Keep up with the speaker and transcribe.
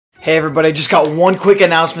Hey everybody, I just got one quick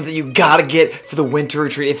announcement that you gotta get for the winter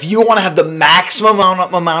retreat. If you want to have the maximum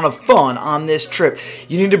amount of fun on this trip,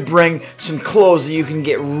 you need to bring some clothes that you can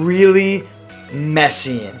get really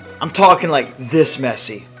messy in. I'm talking like this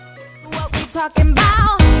messy. What we talking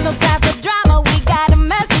about? No time for drama, we got a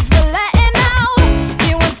message we're letting out.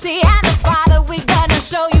 You won't see and the Father, we gonna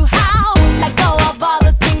show you how. Let go of all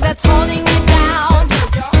the things that's holding you down.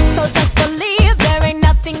 So just believe there ain't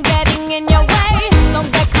nothing getting in your way.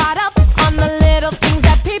 Don't get caught up on the little things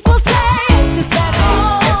that people say. Just let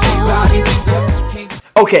it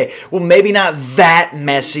go. Okay, well maybe not that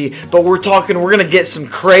messy, but we're gonna get some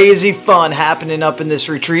crazy fun happening up in this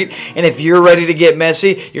retreat. And if you're ready to get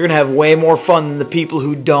messy, you're gonna have way more fun than the people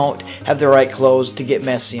who don't have the right clothes to get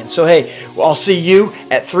messy in. So hey, well, I'll see you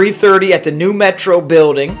at 3:30 at the new Metro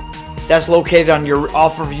building. That's located on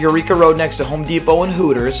off of Eureka Road next to Home Depot and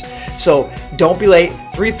Hooters. So don't be late,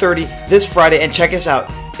 3:30 this Friday, and check us out.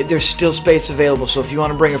 There's still space available, so if you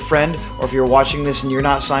want to bring a friend, or if you're watching this and you're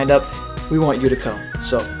not signed up, we want you to come.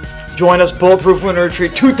 So join us, Bulletproof Winter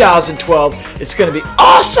Retreat 2012. It's going to be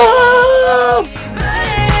awesome!